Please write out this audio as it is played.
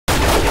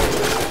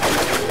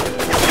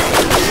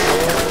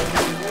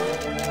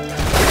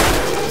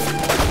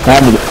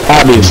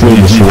Obviously,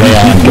 this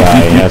Rayon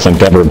guy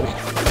hasn't ever,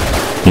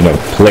 you know,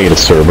 played a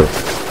server.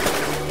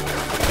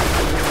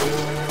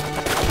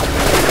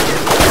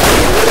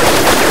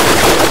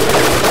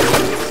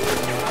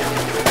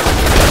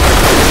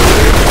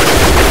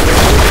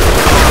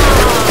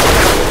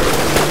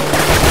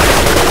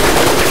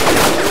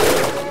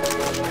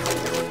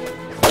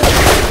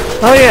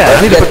 Oh yeah,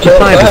 I need to put some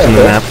scientists in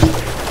the map.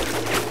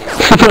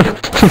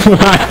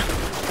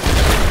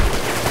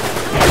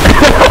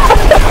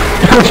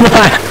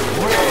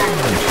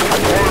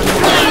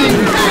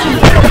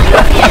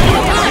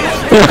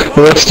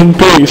 Rest in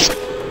peace.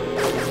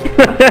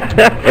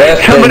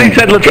 Somebody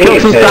said let's kill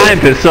some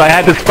scientists, so I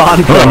had to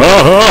spawn some.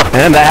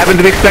 And I happen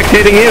to be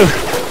spectating you.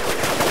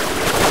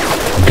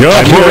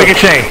 Good. More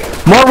Ricochet!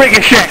 More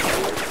Ricochet!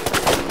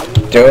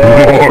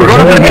 We're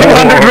going to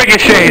 200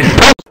 ricochets!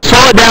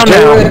 Slow it down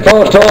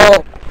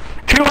now.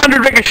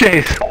 200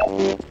 ricochets!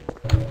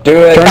 Do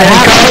it. Turn it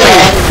half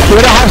speed. Do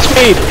it at half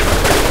speed.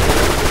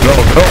 No.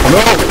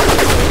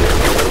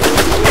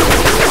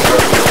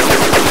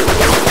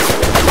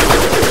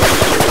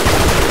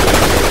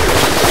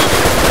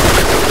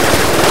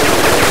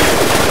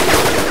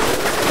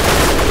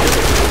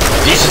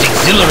 This is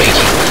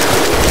exhilarating.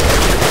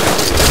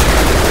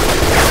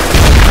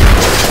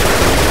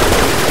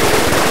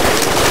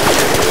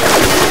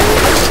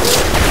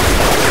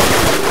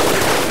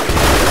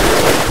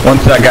 One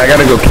sec, I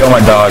gotta go kill my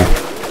dog.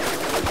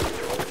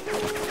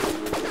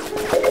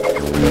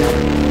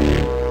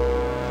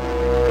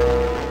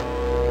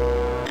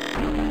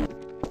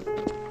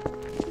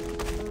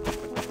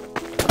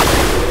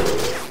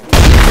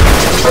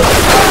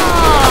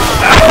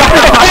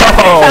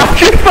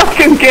 How'd you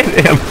fucking get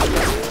him?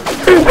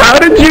 How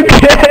did you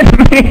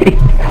get me?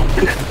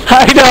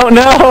 I don't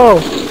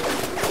know.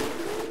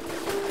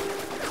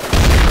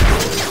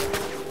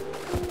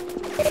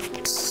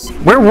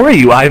 Where were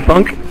you,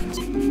 iFunk?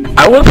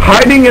 I was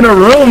hiding in a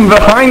room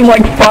behind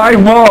like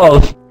 5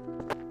 walls.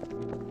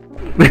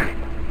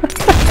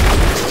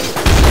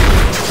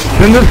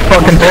 Then this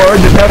fucking board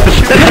just has to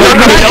shoot.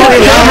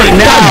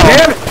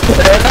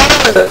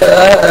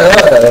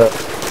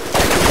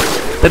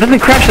 That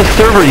doesn't crash the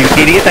server, you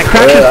idiot. That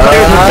crashes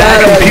players with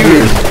bad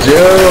computers.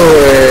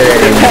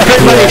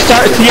 Everybody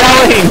starts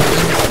yelling.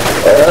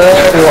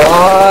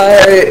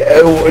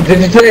 Why? Did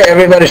you say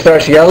everybody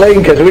starts yelling?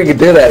 Because we could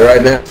do that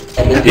right now.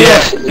 Yeah.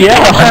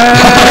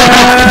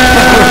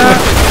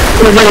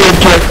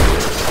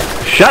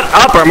 Shut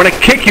up or I'm gonna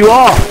kick you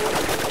off.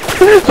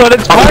 But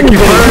it's fun for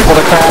people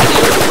to crash.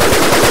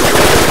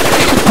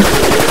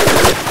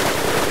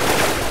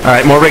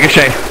 Alright, more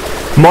Ricochet.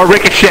 More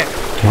Ricochet.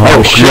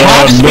 Oh shit.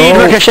 Half speed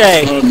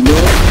Ricochet.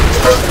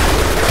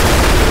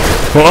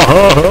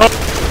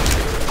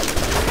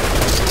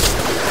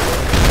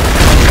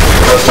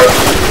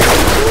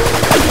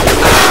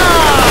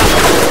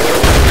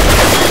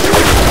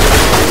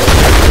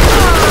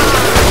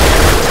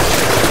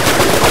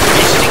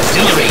 This is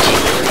exhilarating.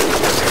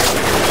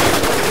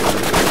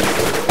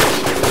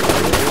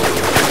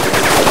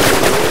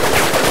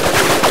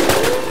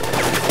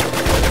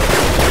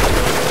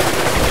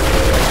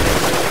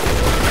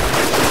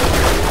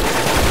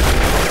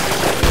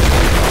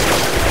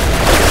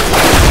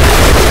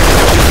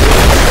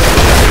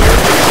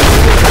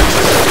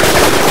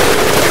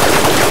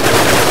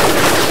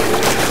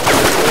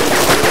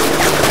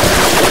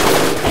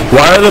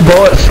 Why are the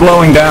bullets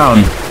slowing down?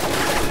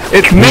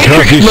 It's Because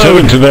Matrix he said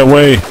mode. it to that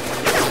way.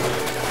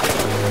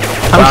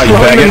 I'm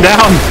slowing them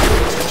down.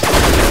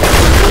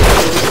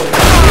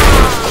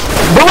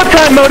 Bullet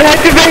time mode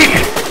activate!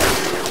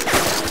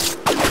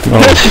 Oh,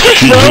 This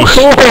is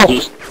so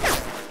cool.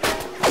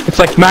 It's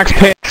like Max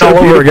Payne all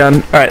over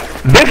again. Alright,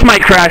 this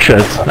might crash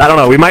us. I don't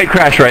know, we might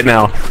crash right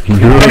now. It's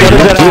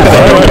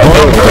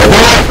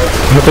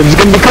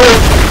gonna be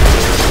cool.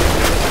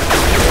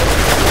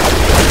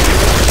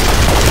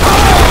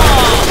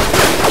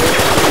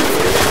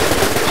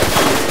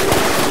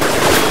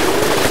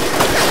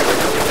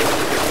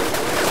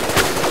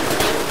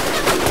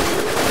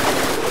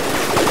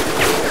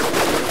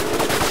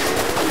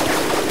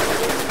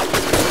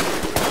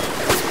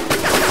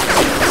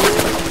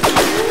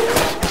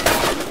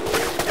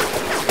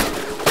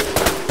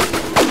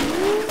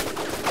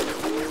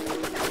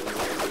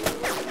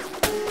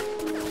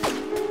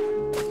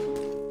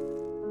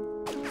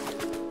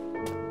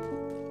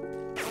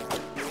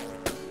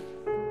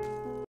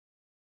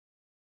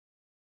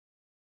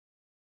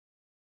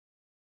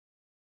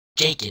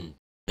 Jaykin,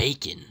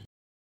 bacon.